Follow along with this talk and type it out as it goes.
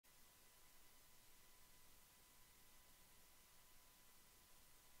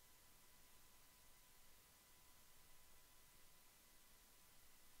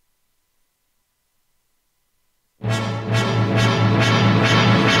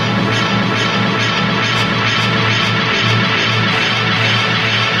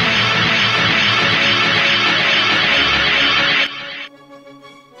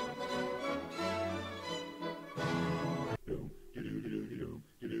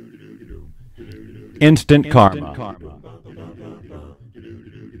Instant karma.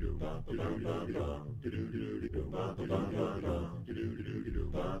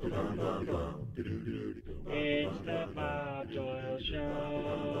 It's the Bob Doyle Show.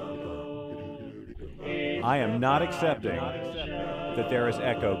 I am not accepting that there is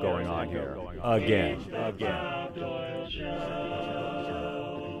echo going on here. Again. Bob Doyle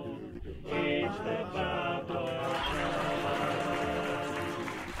Show. It's the Bob Doyle Show.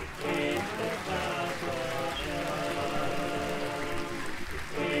 It's the Bob Doyle Show.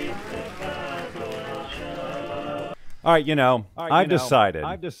 It's the Bob Doyle Show. All right, I've decided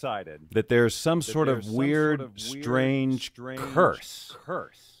that there's some sort of weird, strange curse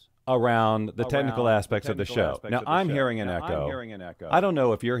around the technical aspects of the show. Now, I'm hearing an echo. I don't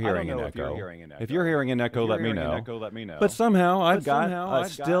know if you're hearing an echo. If you're hearing an echo, let me know. But somehow I've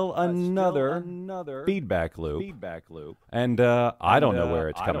got still another feedback loop. And I don't know where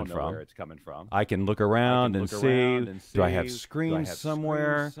it's coming from. I can look around and see, do I have screens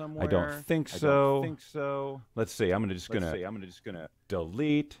somewhere? I don't think so. Let's see. I'm just going to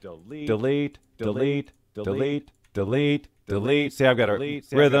delete. See, I've got a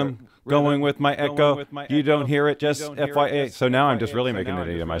rhythm going with my echo. You don't hear it, just FYI. So now I'm just really making an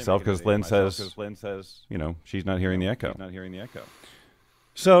idiot of myself because Lynn says, she's not hearing the echo.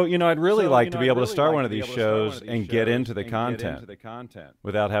 So, I'd really like to be able to start one of these shows and get into the content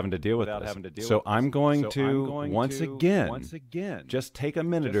without having to deal with this. So I'm going to, once again, just take a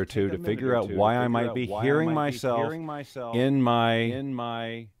minute or two to figure out why I might be hearing myself in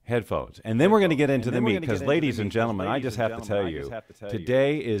my headphones. And then we're going to get into the meat, because ladies and gentlemen, I just have to tell you,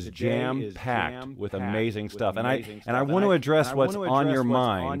 today is jam-packed with amazing stuff. And I want to address what's on your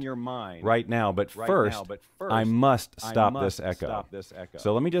mind right now, but first, I must stop this echo.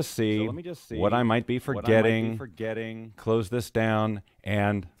 So let me just see what I might be forgetting, close this down,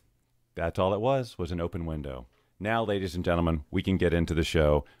 and that's all it was an open window. Now, ladies and gentlemen, we can get into the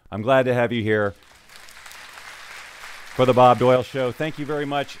show. I'm glad to have you here for the Bob Doyle Show. Thank you very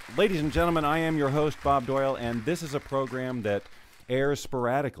much. Ladies and gentlemen, I am your host, Bob Doyle, and this is a program that airs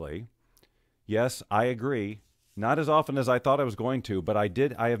sporadically. Yes, I agree. Not as often as I thought I was going to, but I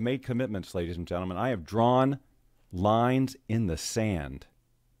have made commitments, ladies and gentlemen. I have drawn lines in the sand.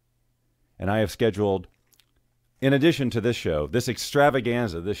 And I have scheduled, in addition to this show, this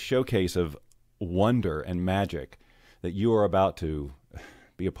extravaganza, this showcase of wonder and magic that you are about to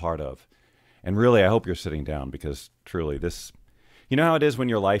be a part of. And really, I hope you're sitting down, because truly this, you know how it is when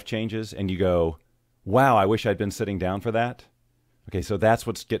your life changes and you go, wow, I wish I'd been sitting down for that. Okay, so that's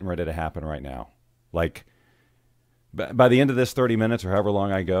what's getting ready to happen right now. Like, by the end of this 30 minutes or however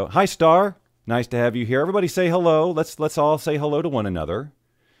long I go, hi, Star. Nice to have you here. Everybody say hello. Let's all say hello to one another.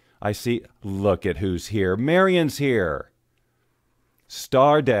 I see, look at who's here. Marion's here.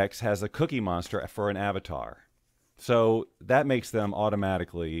 Stardex has a Cookie Monster for an avatar. So that makes them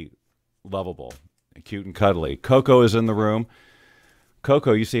automatically lovable, cute and cuddly. Coco is in the room.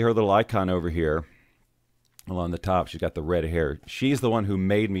 Coco, you see her little icon over here along the top. She's got the red hair. She's the one who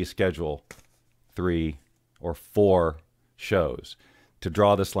made me schedule 3 or 4 shows to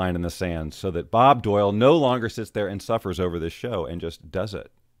draw this line in the sand so that Bob Doyle no longer sits there and suffers over this show and just does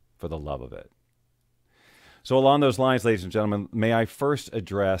it for the love of it. So along those lines, ladies and gentlemen, may I first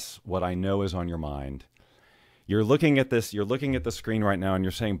address what I know is on your mind. You're looking at this, you're looking at the screen right now and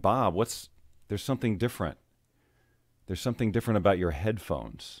you're saying, Bob, there's something different. There's something different about your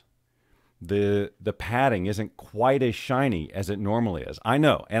headphones. The padding isn't quite as shiny as it normally is. I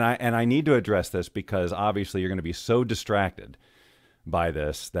know, and I need to address this because obviously you're going to be so distracted by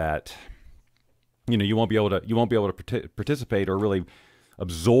this that you won't be able to participate or really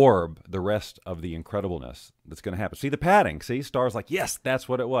absorb the rest of the incredibleness that's going to happen. See the padding, see? Star's like, yes, that's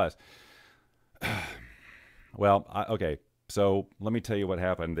what it was. Well, okay, so let me tell you what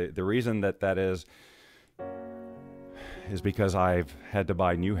happened. The reason that is because I've had to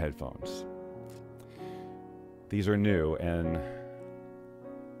buy new headphones. These are new, and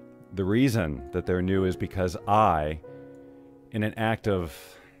the reason that they're new is because I, in an act of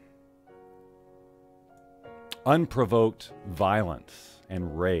unprovoked violence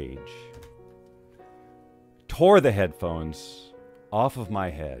and rage, tore the headphones off of my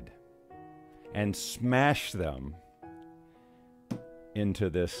head and smashed them into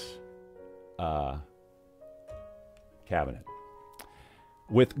this cabinet.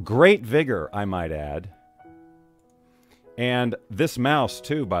 With great vigor, I might add. And this mouse,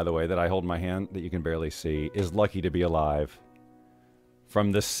 too, by the way, that I hold in my hand, that you can barely see, is lucky to be alive.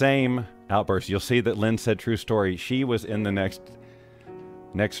 From the same outburst, you'll see that Lynn said true story. She was in the next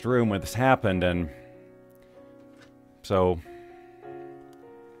room when this happened, and so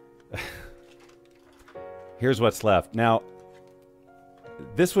here's what's left. Now,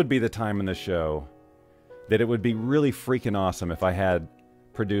 this would be the time in the show that it would be really freaking awesome if I had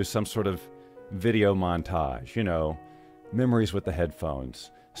produced some sort of video montage, you know, memories with the headphones,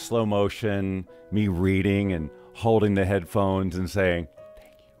 slow motion, me reading and holding the headphones and saying,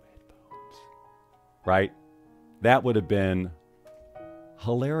 thank you, headphones. Right? That would have been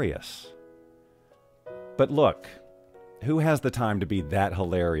hilarious. But look, who has the time to be that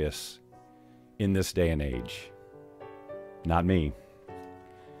hilarious in this day and age? Not me.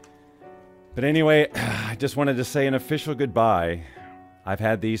 But anyway, I just wanted to say an official goodbye. I've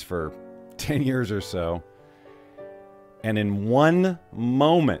had these for 10 years or so. And in one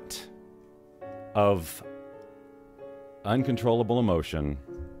moment of uncontrollable emotion,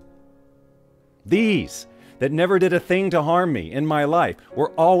 these that never did a thing to harm me in my life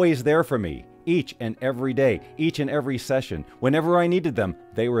were always there for me, each and every day, each and every session. Whenever I needed them,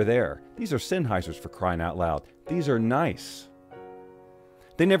 they were there. These are Sennheisers, for crying out loud. These are nice.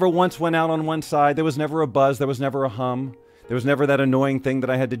 They never once went out on one side. There was never a buzz. There was never a hum. There was never that annoying thing that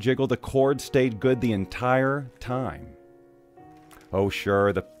I had to jiggle. The cord stayed good the entire time. Oh,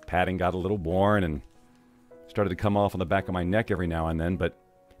 sure, the padding got a little worn and started to come off on the back of my neck every now and then, but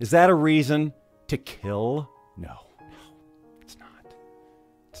is that a reason to kill? No, it's not.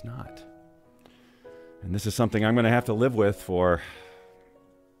 It's not. And this is something I'm going to have to live with for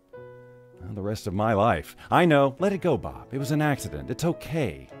the rest of my life. I know, let it go, Bob. It was an accident. It's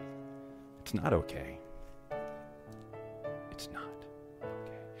okay. It's not okay. It's not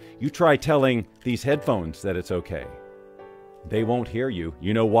okay. You try telling these headphones that it's okay. They won't hear you.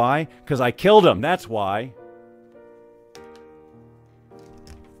 You know why? Because I killed them. That's why.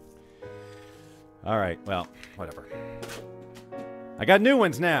 All right, well, whatever. I got new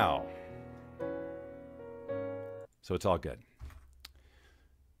ones now. So it's all good.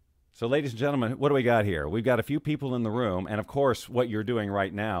 So ladies and gentlemen, what do we got here? We've got a few people in the room, and of course what you're doing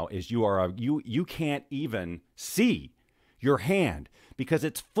right now is you can't even see your hand because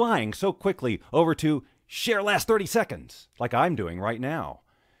it's flying so quickly over to share last 30 seconds, like I'm doing right now.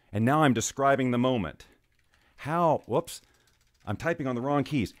 And now I'm describing the moment. Whoops, I'm typing on the wrong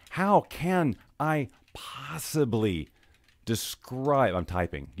keys. How can I possibly describe, I'm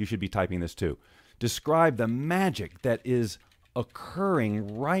typing, you should be typing this too, describe the magic that is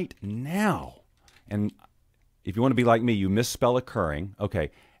occurring right now. And if you want to be like me, you misspell occurring.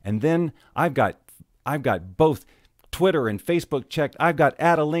 Okay. And then I've got both Twitter and Facebook checked. I've got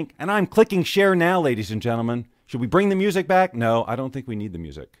add a link, and I'm clicking share now, ladies and gentlemen. Should we bring the music back? No, I don't think we need the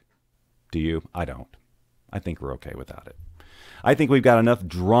music. Do you? I don't. I think we're okay without it. I think we've got enough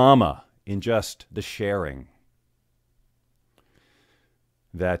drama in just the sharing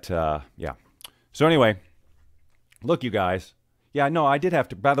that, yeah. So anyway, look, you guys. Yeah, no, I did have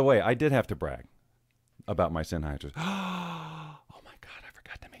to, by the way, I did have to brag about my Sennheisers. Oh my God, I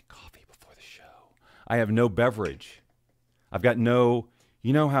forgot to make coffee before the show. I have no beverage. I've got no,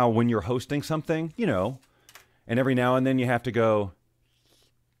 you know how when you're hosting something, you know, and every now and then you have to go,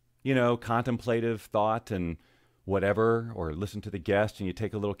 you know, contemplative thought and whatever, or listen to the guest and you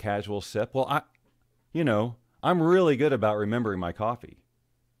take a little casual sip. Well, I'm really good about remembering my coffee.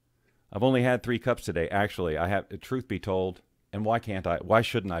 I've only had 3 cups today. Actually, I have, truth be told, and why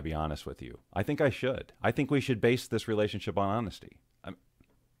shouldn't I be honest with you? I think I should. I think we should base this relationship on honesty.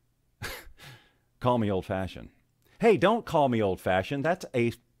 Call me old-fashioned. Hey, don't call me old-fashioned. That's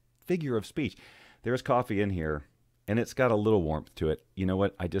a figure of speech. There's coffee in here, and it's got a little warmth to it. You know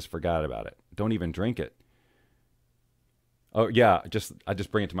what? I just forgot about it. Don't even drink it. Oh, yeah, I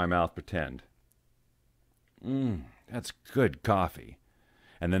just bring it to my mouth, pretend. That's good coffee.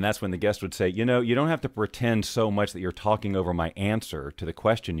 And then that's when the guest would say, you know, you don't have to pretend so much that you're talking over my answer to the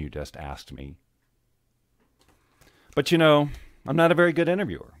question you just asked me. But, you know, I'm not a very good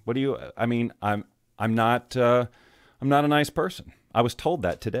interviewer. I'm not a nice person. I was told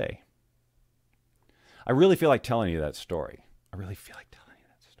that today. I really feel like telling you that story.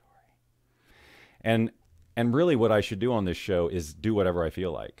 And really what I should do on this show is do whatever I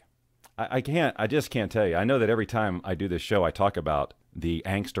feel like. I just can't tell you. I know that every time I do this show, I talk about the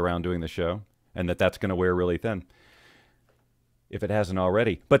angst around doing the show and that's going to wear really thin if it hasn't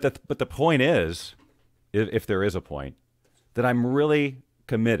already. But the point is, if there is a point, that I'm really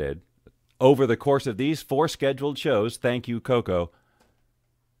committed over the course of these 4 scheduled shows, thank you, Coco,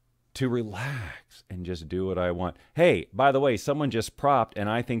 to relax and just do what I want. Hey, by the way, someone just propped, and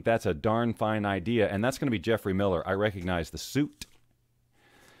I think that's a darn fine idea, and that's going to be Jeffrey Miller. I recognize the suit.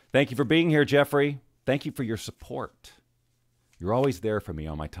 Thank you for being here, Jeffrey. Thank you for your support. You're always there for me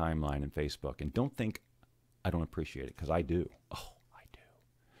on my timeline and Facebook, and don't think I don't appreciate it, because I do. Oh, I do.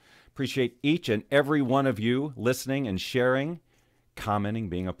 Appreciate each and every one of you listening and sharing, commenting,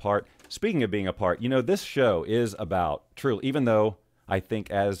 being a part. Speaking of being a part, you know, this show is about, truly, even though I think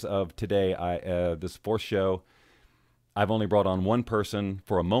as of today, this fourth show, I've only brought on one person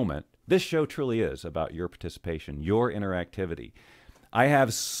for a moment. This show truly is about your participation, your interactivity. I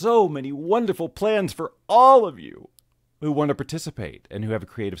have so many wonderful plans for all of you who want to participate and who have a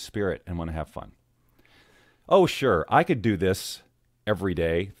creative spirit and want to have fun. Oh, sure, I could do this every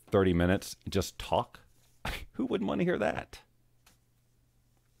day, 30 minutes, just talk. Who wouldn't want to hear that?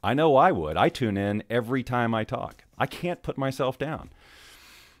 I know I would. I tune in every time I talk. I can't put myself down.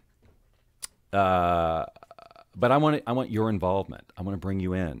 But I want your involvement. I want to bring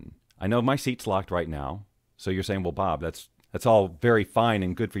you in. I know my seat's locked right now. So you're saying, well, Bob, that's all very fine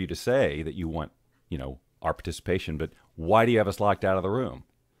and good for you to say that you want, you know, our participation, but why do you have us locked out of the room?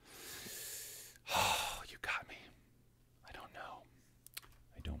 Oh, you got me. I don't know.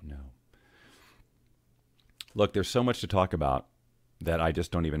 I don't know. Look, there's so much to talk about that I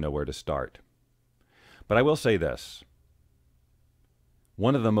just don't even know where to start. But I will say this.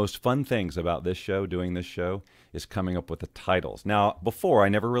 One of the most fun things about this show, doing this show, is coming up with the titles. Now, before, I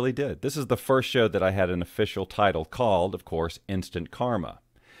never really did. This is the first show that I had an official title called, of course, Instant Karma.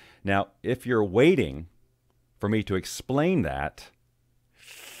 Now, if you're waiting for me to explain that,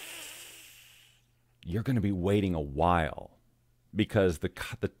 you're going to be waiting a while, because the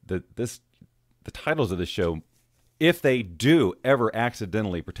titles of the show, if they do ever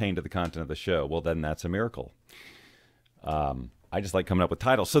accidentally pertain to the content of the show, well, then that's a miracle. I just like coming up with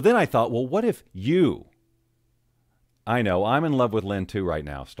titles. So then I thought, well, what if you... I know, I'm in love with Lynn too right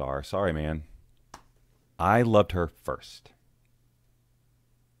now, Star. Sorry, man. I loved her first.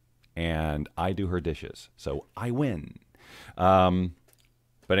 And I do her dishes, so I win. But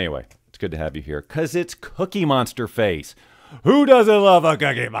anyway, it's good to have you here, because it's Cookie Monster Face. Who doesn't love a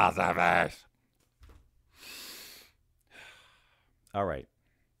Cookie Monster Face? All right.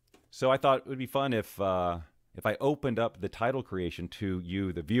 So I thought it would be fun if I opened up the title creation to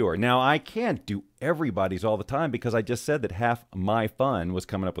you, the viewer. Now, I can't do everybody's all the time, because I just said that half my fun was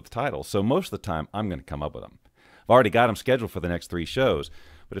coming up with the titles. So most of the time, I'm going to come up with them. I've already got them scheduled for the next 3 shows.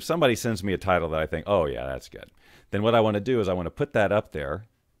 But if somebody sends me a title that I think, oh, yeah, that's good, then what I want to do is I want to put that up there.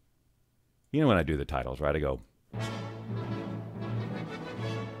 You know when I do the titles, right? I go,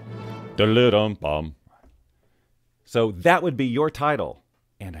 da-da-dum-bum. So that would be your title.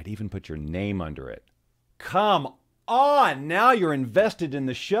 And I'd even put your name under it. Come on, now you're invested in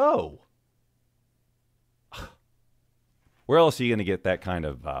the show. Where else are you going to get that kind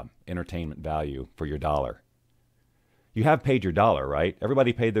of entertainment value for your dollar? You have paid your dollar, right?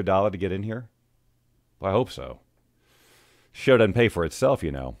 Everybody paid their dollar to get in here? Well, I hope so. Show doesn't pay for itself,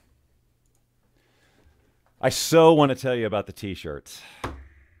 you know. I so want to tell you about the t-shirts.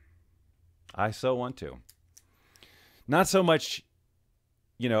 I so want to. Not so much,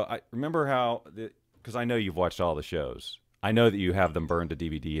 you know, I remember how... because I know you've watched all the shows. I know that you have them burned to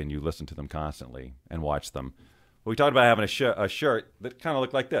DVD and you listen to them constantly and watch them. We talked about having a shirt that kind of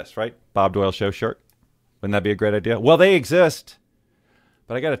looked like this, right? Bob Doyle Show shirt. Wouldn't that be a great idea? Well, they exist.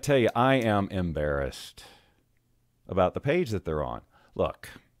 But I got to tell you, I am embarrassed about the page that they're on. Look,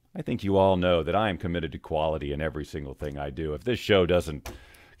 I think you all know that I am committed to quality in every single thing I do. If this show doesn't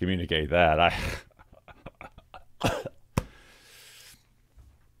communicate that,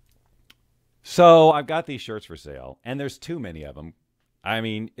 So I've got these shirts for sale, and there's too many of them. I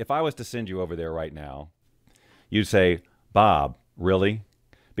mean, if I was to send you over there right now, you'd say, Bob, really?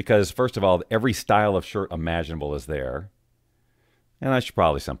 Because, first of all, every style of shirt imaginable is there. And I should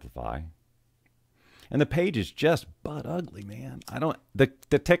probably simplify. And the page is just butt ugly, man.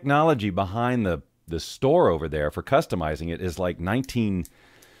 The technology behind the store over there for customizing it is like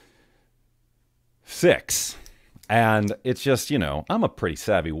 1906. And it's just, you know, I'm a pretty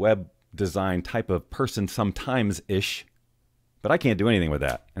savvy web design type of person sometimes-ish, but I can't do anything with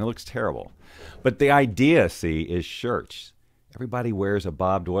that, and it looks terrible. But the idea, see, is shirts. Everybody wears a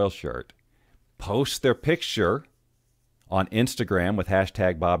Bob Doyle shirt, posts their picture on Instagram with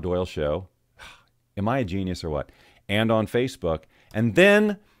hashtag Bob Doyle Show. Am I a genius or what? And on Facebook, and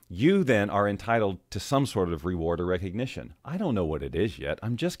then you then are entitled to some sort of reward or recognition. I don't know what it is yet.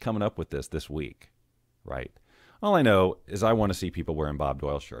 I'm just coming up with this week, right? All I know is I want to see people wearing Bob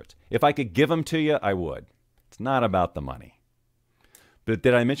Doyle shirts. If I could give them to you, I would. It's not about the money. But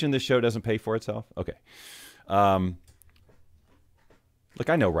did I mention this show doesn't pay for itself? Okay. Look,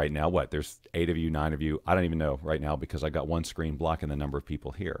 I know right now, what, there's 8 of you, 9 of you. I don't even know right now because I got one screen blocking the number of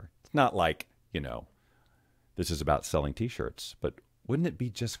people here. It's not like, you know, this is about selling T-shirts. But wouldn't it be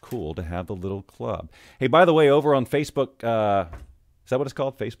just cool to have the little club? Hey, by the way, over on Facebook, Is that what it's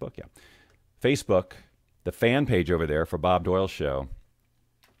called? Facebook? Yeah. Facebook, the fan page over there for Bob Doyle Show.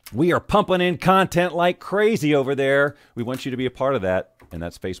 We are pumping in content like crazy over there. We want you to be a part of that, and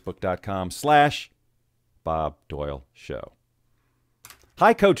that's facebook.com/Bob Doyle Show.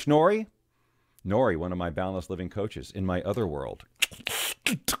 Hi, Coach Nori. Nori, one of my Boundless Living coaches in my other world.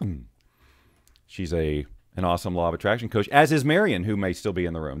 She's an awesome law of attraction coach, as is Marion, who may still be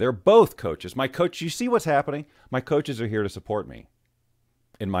in the room. They're both coaches. My coach, you see what's happening? My coaches are here to support me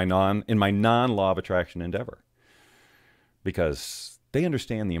in my non-law of attraction endeavor, because they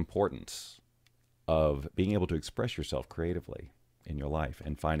understand the importance of being able to express yourself creatively in your life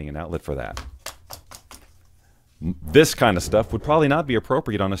and finding an outlet for that. This kind of stuff would probably not be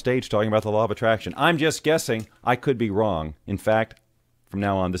appropriate on a stage talking about the law of attraction. I'm just guessing. I could be wrong. In fact, from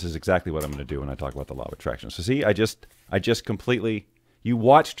now on, this is exactly what I'm going to do when I talk about the law of attraction. So see, I just completely, you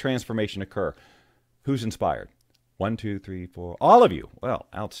watch transformation occur. Who's inspired? 1, 2, 3, 4, all of you. Well,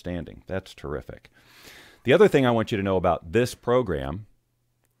 outstanding. That's terrific. The other thing I want you to know about this program,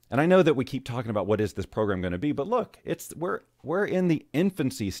 and I know that we keep talking about what is this program going to be, but look, we're in the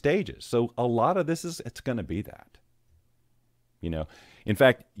infancy stages. So a lot of this it's going to be that. You know, in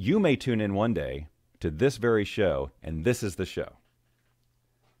fact, you may tune in one day to this very show, and this is the show.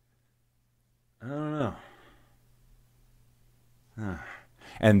 I don't know.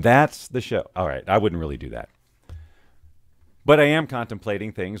 And that's the show. All right, I wouldn't really do that. But I am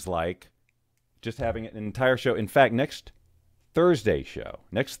contemplating things like just having an entire show. In fact, next Thursday's show,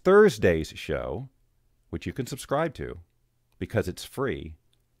 which you can subscribe to because it's free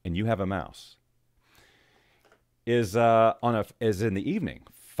and you have a mouse, is in the evening,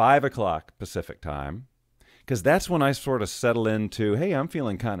 5 o'clock Pacific time, because that's when I sort of settle into, hey, I'm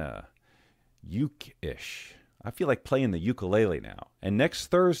feeling kind of uke-ish. I feel like playing the ukulele now. And next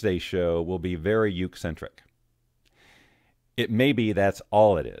Thursday's show will be very uke-centric. It may be that's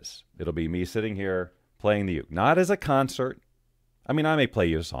all it is. It'll be me sitting here playing the uke. Not as a concert. I mean, I may play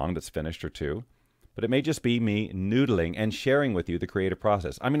you a song that's finished or two, but it may just be me noodling and sharing with you the creative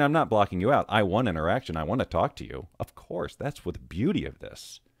process. I mean, I'm not blocking you out. I want interaction. I want to talk to you. Of course, that's what the beauty of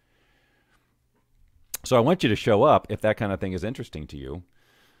this. So I want you to show up if that kind of thing is interesting to you.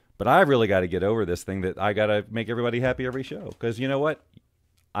 But I've really got to get over this thing that I got to make everybody happy every show. Because you know what?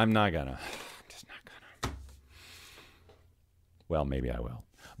 I'm not going to. Just not going to. Well, maybe I will.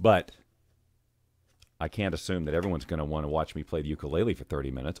 But I can't assume that everyone's going to want to watch me play the ukulele for 30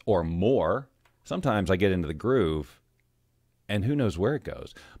 minutes or more. Sometimes I get into the groove, and who knows where it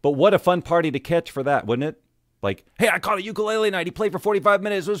goes. But what a fun party to catch for that, wouldn't it? Like, hey, I caught a ukulele night. He played for 45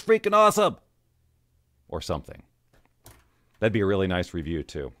 minutes. It was freaking awesome. Or something. That'd be a really nice review,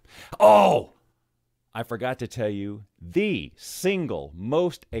 too. Oh, I forgot to tell you the single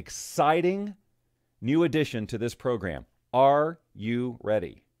most exciting new addition to this program. Are you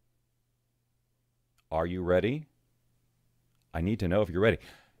ready? Are you ready? I need to know if you're ready.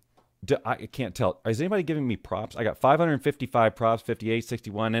 I can't tell. Is anybody giving me props? I got 555 props, 58,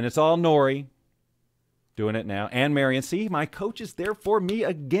 61, and it's all Nori doing it now. And Marion. See, my coach is there for me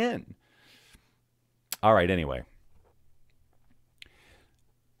again. All right, anyway.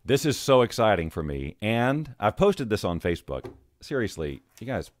 This is so exciting for me, and I've posted this on Facebook. Seriously, you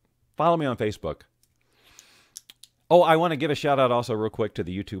guys, follow me on Facebook. Oh, I want to give a shout out also real quick to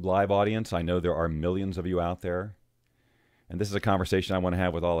the YouTube Live audience. I know there are millions of you out there, and this is a conversation I want to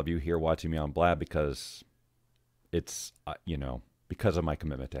have with all of you here watching me on Blab because it's, because of my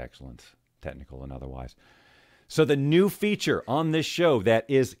commitment to excellence, technical and otherwise. So the new feature on this show that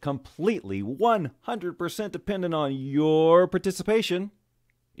is completely 100% dependent on your participation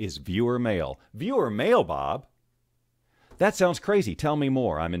is viewer mail. Viewer mail, Bob? That sounds crazy. Tell me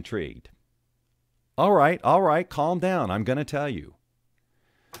more. I'm intrigued. All right. Calm down. I'm going to tell you.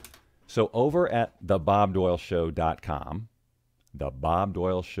 So over at thebobdoyleshow.com,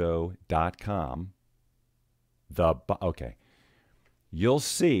 thebobdoyleshow.com, you'll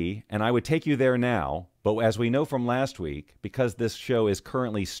see, and I would take you there now, but as we know from last week, because this show is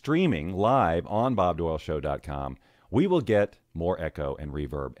currently streaming live on bobdoyleshow.com, we will get more echo and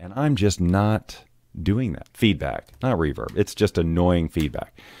reverb, and I'm just not doing that. Feedback, not reverb. It's just annoying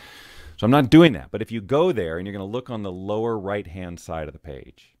feedback. So I'm not doing that. But if you go there and you're going to look on the lower right-hand side of the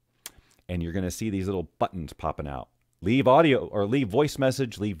page, and you're going to see these little buttons popping out. Leave audio or leave voice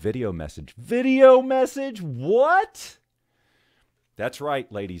message, leave video message. Video message? What? That's right,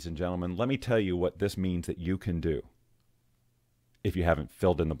 ladies and gentlemen. Let me tell you what this means that you can do if you haven't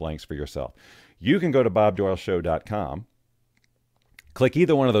filled in the blanks for yourself. You can go to bobdoyleshow.com, click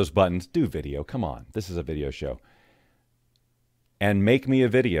either one of those buttons, do video, come on, this is a video show, and make me a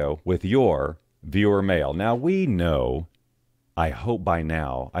video with your viewer mail. Now, we know I hope by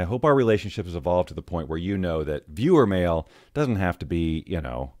now, I hope our relationship has evolved to the point where you know that viewer mail doesn't have to be,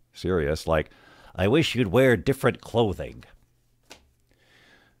 serious. Like, I wish you'd wear different clothing.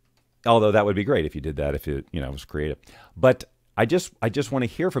 Although that would be great if you did that, if it, was creative. But I just want to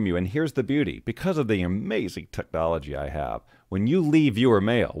hear from you. And here's the beauty. Because of the amazing technology I have, when you leave viewer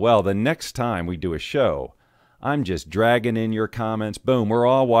mail, well, the next time we do a show, I'm just dragging in your comments. Boom, we're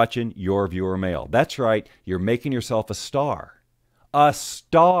all watching your viewer mail. That's right. You're making yourself a star. A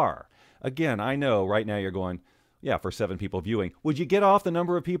star. Again, I know right now you're going, yeah, for 7 people viewing. Would you get off the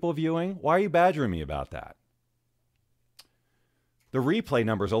number of people viewing? Why are you badgering me about that? The replay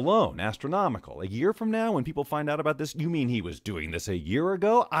numbers alone, astronomical. A year from now, when people find out about this, you mean he was doing this a year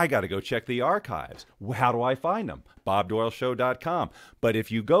ago? I got to go check the archives. How do I find them? bobdoylesecret.com. But if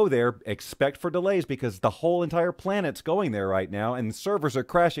you go there, expect for delays because the whole entire planet's going there right now and servers are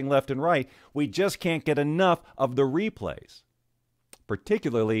crashing left and right. We just can't get enough of the replays.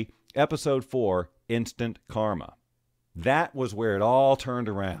 Particularly episode 4, Instant Karma. That was where it all turned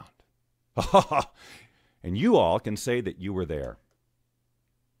around. And you all can say that you were there.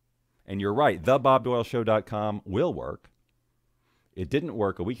 And you're right, thebobdoyleshow.com will work. It didn't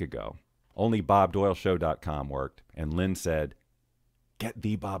work a week ago. Only bobdoyleshow.com worked. And Lynn said, get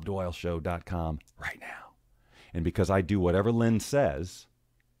thebobdoyleshow.com right now. And because I do whatever Lynn says,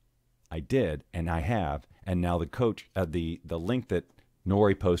 I did, and I have. And now the link that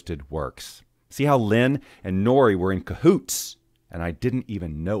Nori posted works. See how Lynn and Nori were in cahoots, and I didn't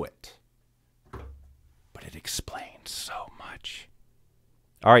even know it. But it explains so much.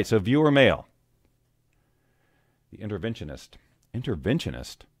 All right, so viewer mail. The interventionist.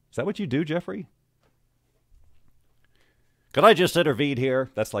 Interventionist? Is that what you do, Jeffrey? Could I just intervene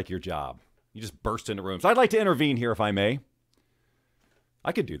here? That's like your job. You just burst into rooms. I'd like to intervene here if I may.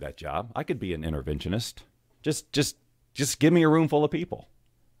 I could do that job. I could be an interventionist. Just give me a room full of people.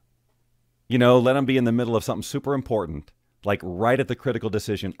 Let them be in the middle of something super important, like right at the critical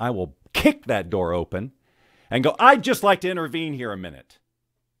decision. I will kick that door open and go, I'd just like to intervene here a minute.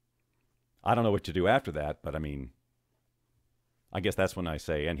 I don't know what to do after that, but I guess that's when I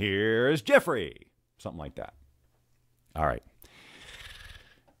say, and here's Jeffrey. Something like that. All right.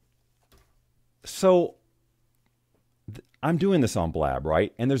 So I'm doing this on Blab,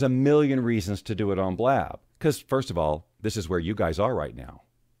 right? And there's a million reasons to do it on Blab. Because, first of all, this is where you guys are right now.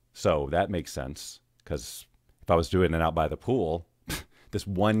 So that makes sense. Because if I was doing it out by the pool, this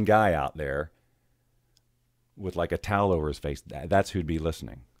one guy out there with like a towel over his face, that's who'd be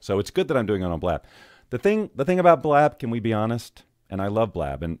listening. So it's good that I'm doing it on Blab. The thing about Blab, can we be honest? And I love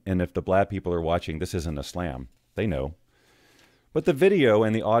Blab. And if the Blab people are watching, this isn't a slam. They know. But the video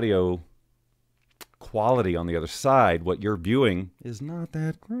and the audio quality on the other side, what you're viewing, is not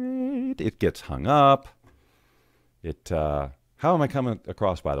that great. It gets hung up. How am I coming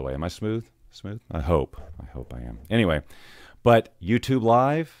across, by the way? Am I smooth? Smooth? I hope I am. Anyway, but YouTube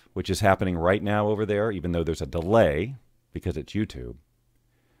Live, which is happening right now over there, even though there's a delay because it's YouTube,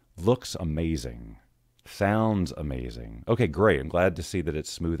 looks amazing. Sounds amazing. Okay, great. I'm glad to see that it's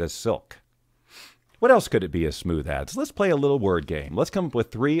smooth as silk. What else could it be as smooth as? Let's play a little word game. Let's come up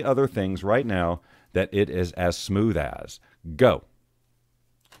with 3 other things right now that it is as smooth as. Go.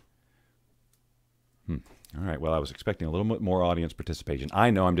 All right, well, I was expecting a little bit more audience participation. I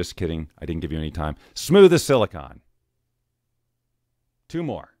know, I'm just kidding. I didn't give you any time. Smooth as silicon. 2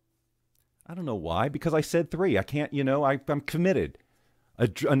 more. I don't know why, because I said 3. I can't, I'm committed.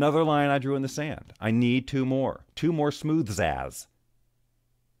 Another line I drew in the sand. I need 2 more. 2 more smooth zazz.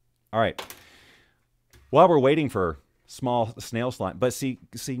 All right. While we're waiting for small snail slime, but see,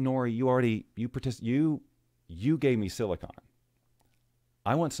 Nori, you gave me silicon.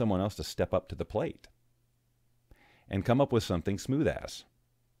 I want someone else to step up to the plate and come up with something smooth as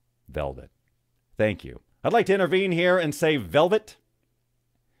velvet. Thank you. I'd like to intervene here and say velvet.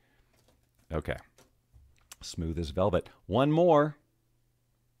 Okay. Smooth as velvet. 1 more.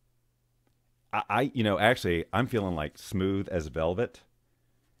 Actually, I'm feeling like smooth as velvet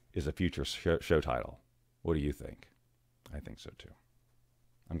is a future show title. What do you think? I think so too.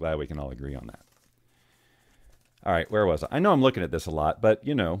 I'm glad we can all agree on that. All right, where was I? I know I'm looking at this a lot, but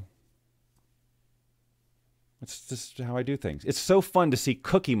it's just how I do things. It's so fun to see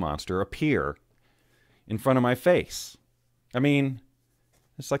Cookie Monster appear in front of my face. I mean,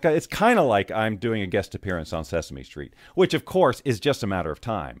 it's kind of like I'm doing a guest appearance on Sesame Street, which of course is just a matter of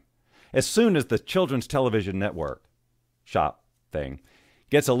time. As soon as the Children's Television Network shop thing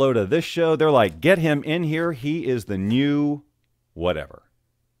gets a load of this show, they're like, get him in here. He is the new whatever.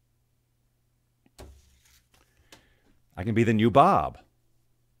 I can be the new Bob.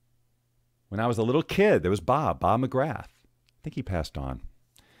 When I was a little kid, there was Bob McGrath. think he passed on.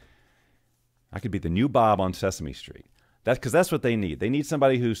 I could be the new Bob on Sesame Street. That's because that's what they need. They need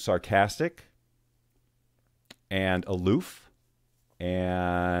somebody who's sarcastic and aloof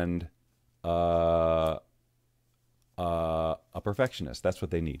and a perfectionist. That's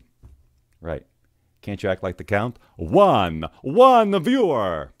what they need. Right. Can't you act like the Count? One the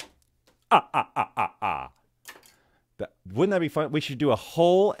viewer. Wouldn't that be fun? We should do a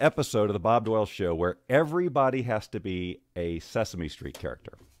whole episode of the Bob Doyle Show where everybody has to be a Sesame Street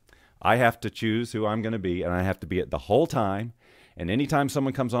character. I have to choose who I'm going to be, and I have to be it the whole time. And anytime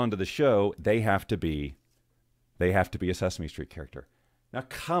someone comes onto the show, they have to be a Sesame Street character. Now,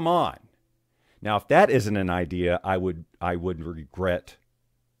 come on. Now, if that isn't an idea, I would regret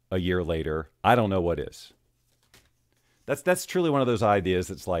a year later. I don't know what is. That's truly one of those ideas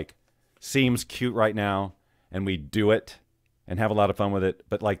that's like seems cute right now, and we do it and have a lot of fun with it.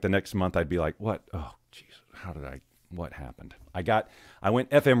 But like the next month, I'd be like, what? Oh, jeez, what happened? I went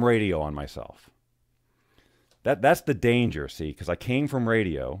FM radio on myself. That's the danger, see, because I came from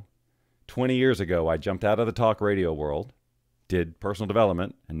radio. 20 years ago, I jumped out of the talk radio world, did personal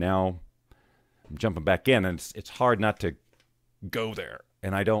development, and now I'm jumping back in, and it's hard not to go there.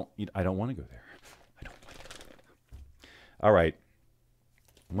 And I don't want to go there. I don't want to go there. All right.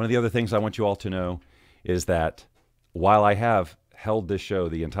 One of the other things I want you all to know is that while I have held this show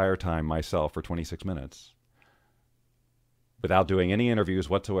the entire time myself for 26 minutes, without doing any interviews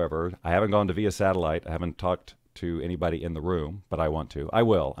whatsoever, I haven't gone to via satellite. I haven't talked to anybody in the room, but I want to. I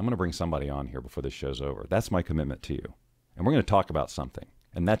will. I'm going to bring somebody on here before this show's over. That's my commitment to you. And we're going to talk about something.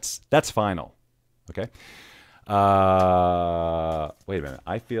 And that's final. Okay? Wait a minute.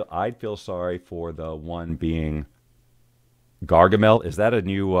 I'd feel sorry for the one being Gargamel. Is that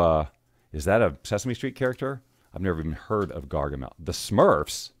a Sesame Street character? I've never even heard of Gargamel. The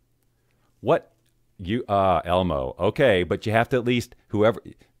Smurfs? What? Elmo. Okay, but you have to at least,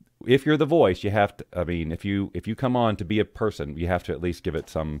 if you're the voice, you have to, if you come on to be a person, you have to at least give it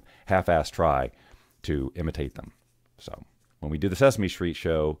some half-assed try to imitate them. So when we do the Sesame Street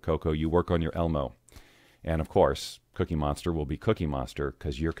show, Coco, you work on your Elmo. And of course, Cookie Monster will be Cookie Monster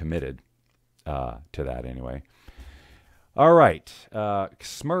because you're committed to that anyway. All right.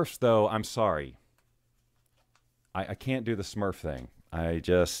 Smurfs, though, I'm sorry. I can't do the Smurf thing. I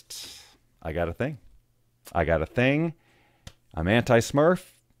got a thing. I'm anti-Smurf.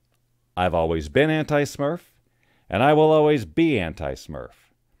 I've always been anti-Smurf. And I will always be anti-Smurf.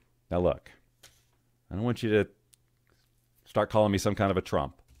 Now look, I don't want you to start calling me some kind of a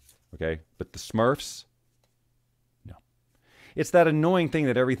Trump. Okay? But the Smurfs, no. It's that annoying thing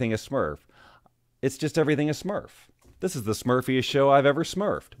that everything is Smurf. It's just everything is Smurf. This is the Smurfiest show I've ever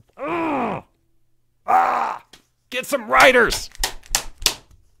smurfed. Ugh! Ah! Get some writers!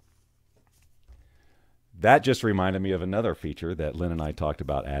 That just reminded me of another feature that Lynn and I talked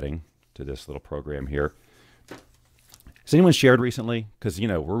about adding to this little program here. Has anyone shared recently? Because,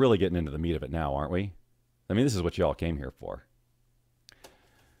 we're really getting into the meat of it now, aren't we? This is what you all came here for.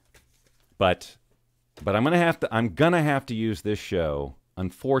 But I'm gonna have to use this show,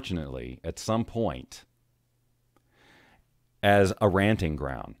 unfortunately, at some point, as a ranting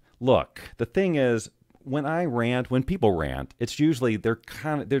ground. Look, the thing is, when people rant, it's usually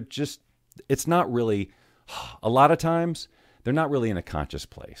it's not really, a lot of times, they're not really in a conscious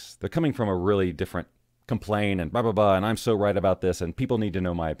place. They're coming from a really different complaint and blah, blah, blah, and I'm so right about this, and people need to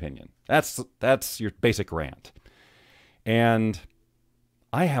know my opinion. That's your basic rant. And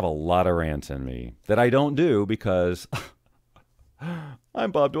I have a lot of rants in me that I don't do because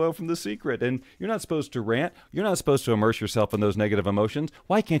I'm Bob Doyle from The Secret, and you're not supposed to rant. You're not supposed to immerse yourself in those negative emotions.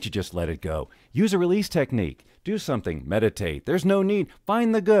 Why can't you just let it go? Use a release technique. Do something. Meditate. There's no need.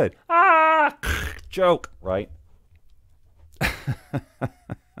 Find the good. Joke, right?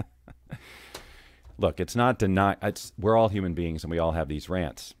 Look, it's not we're all human beings, and we all have these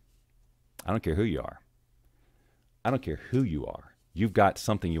rants. I don't care who you are. You've got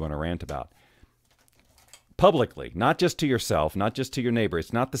something you want to rant about. Publicly, not just to yourself, not just to your neighbor.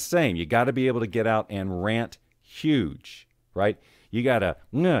 It's not the same. You got to be able to get out and rant huge, right? You got to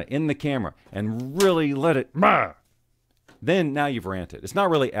in the camera and really let it. Then now you've ranted. It's not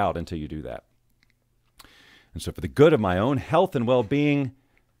really out until you do that. And so for the good of my own health and well-being,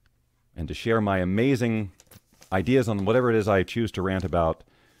 and to share my amazing ideas on whatever it is I choose to rant about,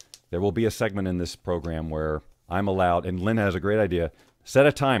 there will be a segment in this program where I'm allowed, and Lynn has a great idea, set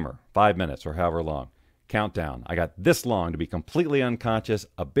a timer, 5 minutes or however long. Countdown. I got this long to be completely unconscious,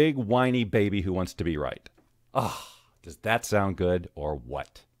 a big whiny baby who wants to be right. Does that sound good or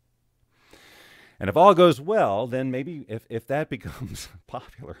what? And if all goes well, then maybe if that becomes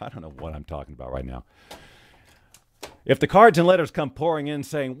popular, I don't know what I'm talking about right now. If the cards and letters come pouring in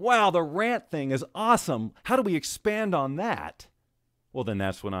saying, wow, the rant thing is awesome, how do we expand on that? Well, then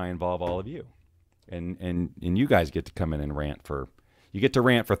that's when I involve all of you. And you guys get to come in and rant you get to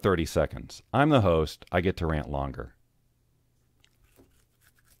rant for 30 seconds. I'm the host. I get to rant longer.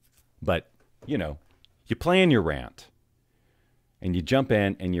 But, you plan your rant. And you jump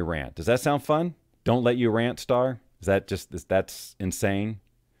in and you rant. Does that sound fun? Don't let you rant, Star? That's insane?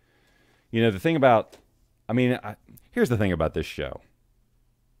 The thing about, here's the thing about this show.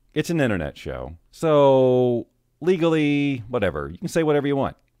 It's an internet show. So legally, whatever. You can say whatever you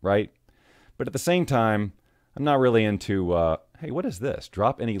want, right? But at the same time, I'm not really into, hey, what is this?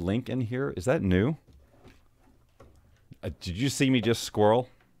 Drop any link in here? Is that new? Did you see me just squirrel?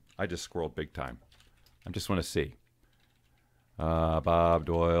 I just squirreled big time. I just want to see.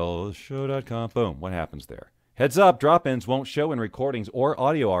 bobdoylesecret.com. Boom. What happens there? Heads up, drop-ins won't show in recordings or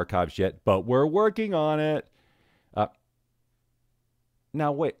audio archives yet, but we're working on it.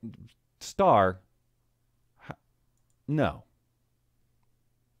 Now, wait. Star. No.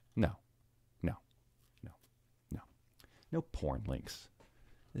 No porn links.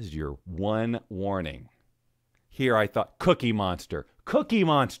 This is your one warning. Here I thought, Cookie Monster. Cookie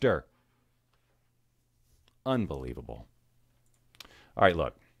Monster. Unbelievable. All right,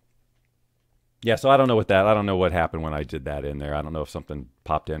 look. Yeah, so I don't know what happened when I did that in there. I don't know if something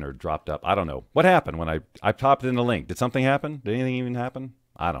popped in or dropped up. I don't know. What happened when I popped in the link? Did something happen? Did anything even happen?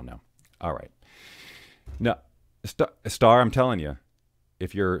 I don't know. All right. No, Star, I'm telling you,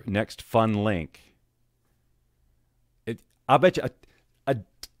 if your next fun link, I'll bet you a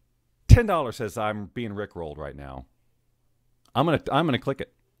 $10 says I'm being rickrolled right now. I'm gonna click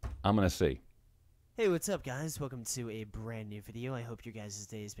it. I'm gonna see. Hey, what's up, guys? Welcome to a brand new video. I hope your guys'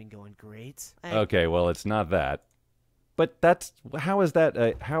 day has been going great. Okay, well, it's not that. But how is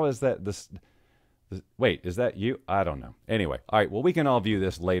that this wait, is that you? I don't know. Anyway, all right, well, we can all view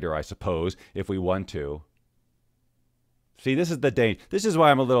this later, I suppose, if we want to. See, this is the day. This is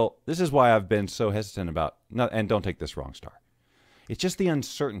why I've been so hesitant about, and don't take this wrong, Star. It's just the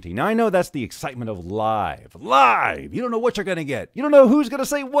uncertainty. Now, I know that's the excitement of live. Live! You don't know what you're going to get. You don't know who's going to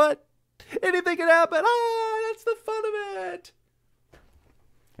say what. Anything can happen. That's the fun of it.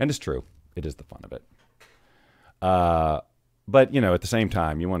 And it's true. It is the fun of it. But, at the same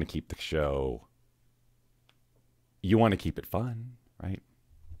time, you want to keep the show. You want to keep it fun, right?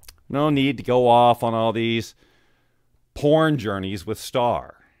 No need to go off on all these porn journeys with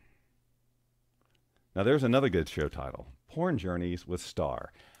Star. Now, there's another good show title. Porn Journeys with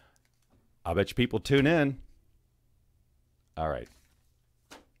Star. I bet you people tune in. All right.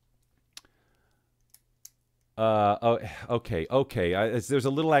 Okay. There's a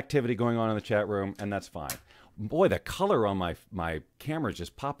little activity going on in the chat room, and that's fine. Boy, the color on my camera is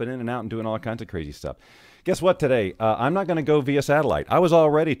just popping in and out and doing all kinds of crazy stuff. Guess what today? I'm not going to go via satellite. I was all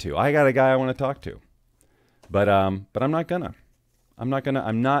ready to. I got a guy I want to talk to. But I'm not gonna.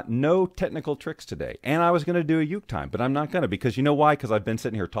 No technical tricks today. And I was going to do a uke time, but I'm not going to, because you know why? Because I've been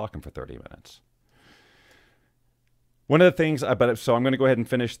sitting here talking for 30 minutes. One of the things, so I'm going to go ahead and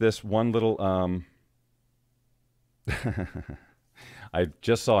finish this one little, I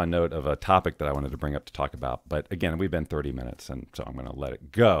just saw a note of a topic that I wanted to bring up to talk about. But again, we've been 30 minutes, and so I'm going to let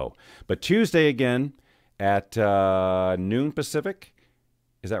it go. But Tuesday again at noon Pacific.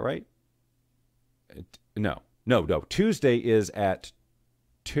 Is that right? No. Tuesday is at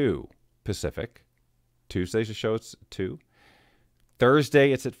 2 Pacific. Tuesday's the show, it's 2.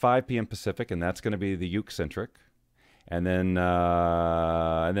 Thursday, it's at 5 p.m. Pacific, and that's going to be the uke-centric. And then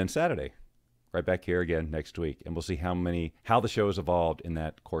Saturday, right back here again next week. And we'll see how the show has evolved in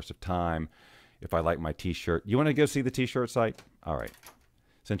that course of time. If I like my T-shirt. You want to go see the T-shirt site? All right.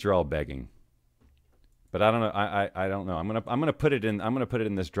 Since you're all begging. But I don't know. I don't know. I'm gonna put it in. I'm gonna put it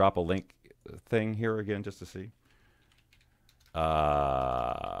in this drop a link thing here again just to see. And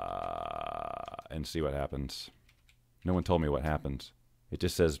see what happens. No one told me what happens. It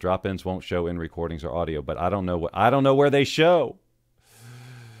just says drop-ins won't show in recordings or audio, but I don't know where they show.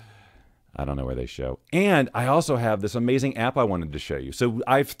 I don't know where they show. And I also have this amazing app I wanted to show you. So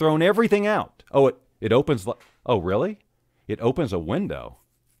I've thrown everything out. Oh, it opens. Oh, really? It opens a window.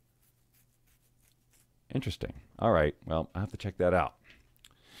 Interesting. All right. Well, I have to check that out.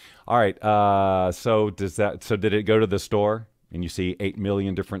 All right. So did it go to the store and you see 8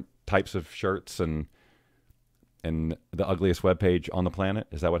 million different types of shirts and the ugliest webpage on the planet?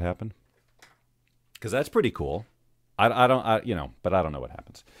 Is that what happened? Because that's pretty cool. But I don't know what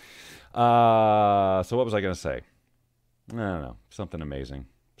happens. So what was I going to say? I don't know. Something amazing.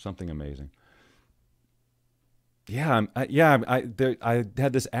 Yeah, I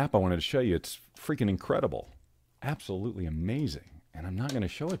had this app I wanted to show you. It's freaking incredible. absolutely amazing, and I'm not going to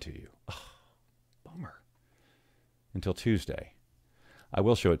show it to you. Oh, bummer. Until Tuesday. I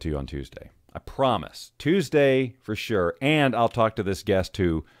will show it to you on Tuesday. I promise. Tuesday for sure, and I'll talk to this guest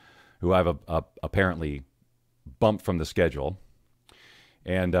who I've apparently bumped from the schedule.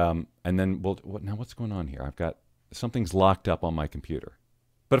 And then now what's going on here? I've got something's locked up on my computer.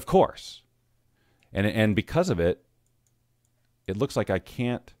 But of course, and because of it, it looks like I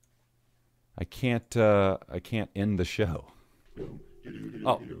can't end the show.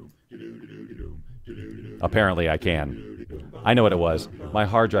 Oh, apparently I can. I know what it was. My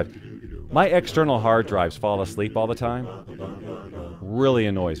hard drive. My external hard drives fall asleep all the time. Really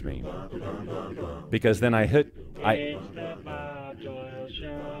annoys me because then I hit. It's the Bob Doyle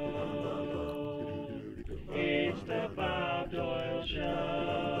Show. It's the Bob Doyle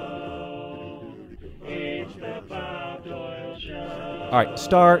Show. It's the Bob Doyle Show. All right,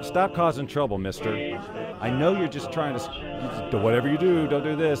 stop causing trouble, mister. I know you're just trying to do whatever you do, don't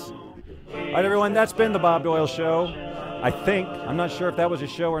do this. All right, everyone, that's been the Bob Doyle Show. I think. I'm not sure if that was a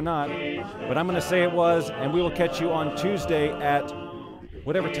show or not, but I'm going to say it was, and we will catch you on Tuesday at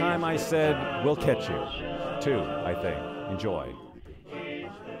whatever time I said we'll catch you. 2, I think. Enjoy.